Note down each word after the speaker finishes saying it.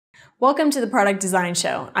Welcome to the Product Design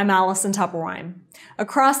Show. I'm Allison and Vince.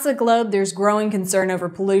 Across the globe, there's growing concern over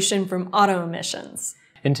pollution from auto emissions.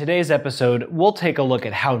 In today's episode, we'll take a look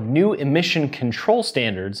at how new emission control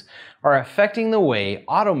standards are affecting the way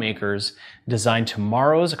automakers design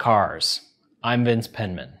tomorrow's cars. I'm Vince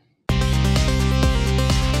Penman.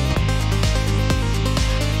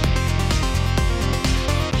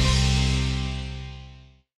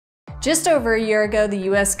 Just over a year ago, the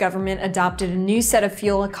U.S. government adopted a new set of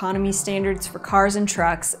fuel economy standards for cars and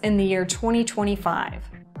trucks in the year 2025.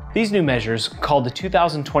 These new measures, called the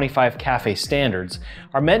 2025 CAFE standards,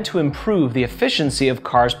 are meant to improve the efficiency of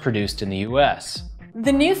cars produced in the U.S.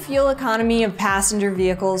 The new fuel economy of passenger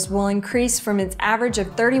vehicles will increase from its average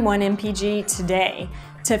of 31 mpg today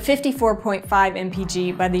to 54.5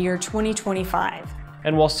 mpg by the year 2025.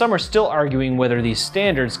 And while some are still arguing whether these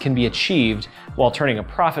standards can be achieved while turning a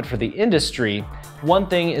profit for the industry, one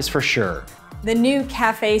thing is for sure. The new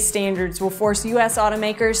CAFE standards will force U.S.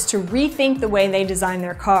 automakers to rethink the way they design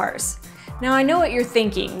their cars. Now, I know what you're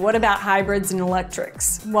thinking. What about hybrids and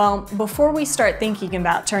electrics? Well, before we start thinking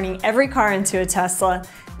about turning every car into a Tesla,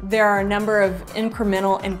 there are a number of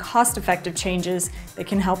incremental and cost-effective changes that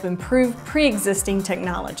can help improve pre-existing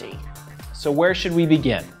technology. So where should we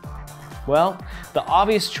begin? Well, the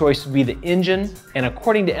obvious choice would be the engine, and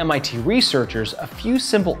according to MIT researchers, a few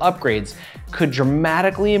simple upgrades could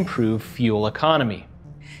dramatically improve fuel economy.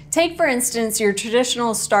 Take, for instance, your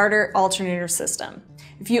traditional starter-alternator system.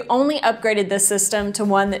 If you only upgraded this system to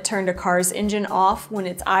one that turned a car's engine off when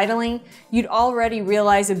it's idling, you'd already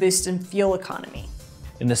realize a boost in fuel economy.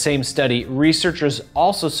 In the same study, researchers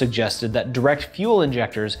also suggested that direct fuel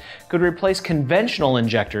injectors could replace conventional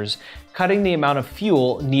injectors, cutting the amount of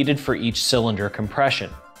fuel needed for each cylinder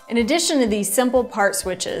compression. In addition to these simple part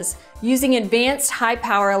switches, using advanced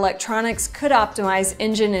high-power electronics could optimize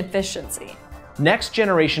engine efficiency.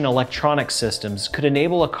 Next-generation electronic systems could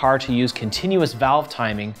enable a car to use continuous valve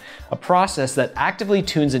timing, a process that actively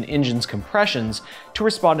tunes an engine's compressions to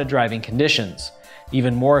respond to driving conditions.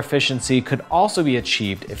 Even more efficiency could also be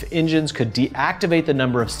achieved if engines could deactivate the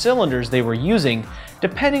number of cylinders they were using,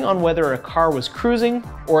 depending on whether a car was cruising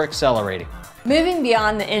or accelerating. Moving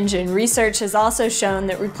beyond the engine, research has also shown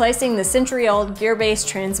that replacing the century-old gear-based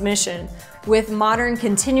transmission with modern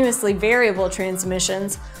continuously variable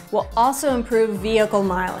transmissions will also improve vehicle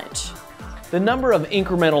mileage. The number of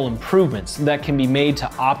incremental improvements that can be made to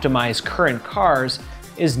optimize current cars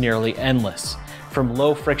is nearly endless. From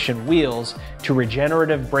low-friction wheels to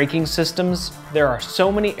regenerative braking systems, there are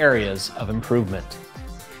so many areas of improvement.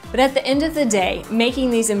 But at the end of the day,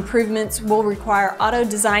 making these improvements will require auto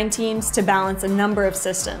design teams to balance a number of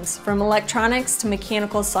systems, from electronics to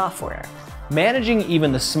mechanical software. Managing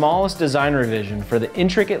even the smallest design revision for the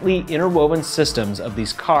intricately interwoven systems of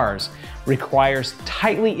these cars requires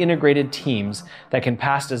tightly integrated teams that can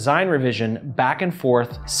pass design revision back and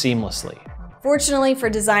forth seamlessly. Fortunately for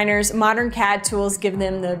designers, modern CAD tools give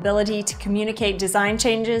them the ability to communicate design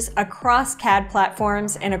changes across CAD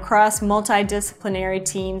platforms and across multidisciplinary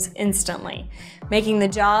teams instantly, making the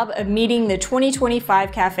job of meeting the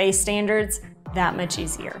 2025 CAFE standards that much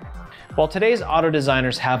easier. While today's auto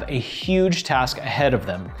designers have a huge task ahead of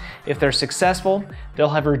them, if they're successful, they'll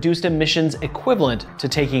have reduced emissions equivalent to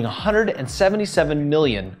taking 177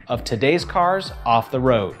 million of today's cars off the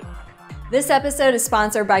road. This episode is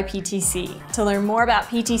sponsored by PTC. To learn more about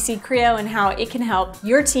PTC Creo and how it can help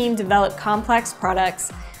your team develop complex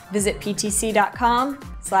products, visit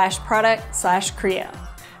ptc.com/product/Creo.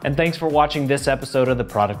 And thanks for watching this episode of the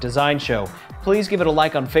Product Design Show. Please give it a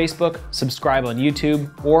like on Facebook, subscribe on YouTube,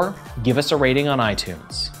 or give us a rating on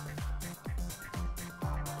iTunes.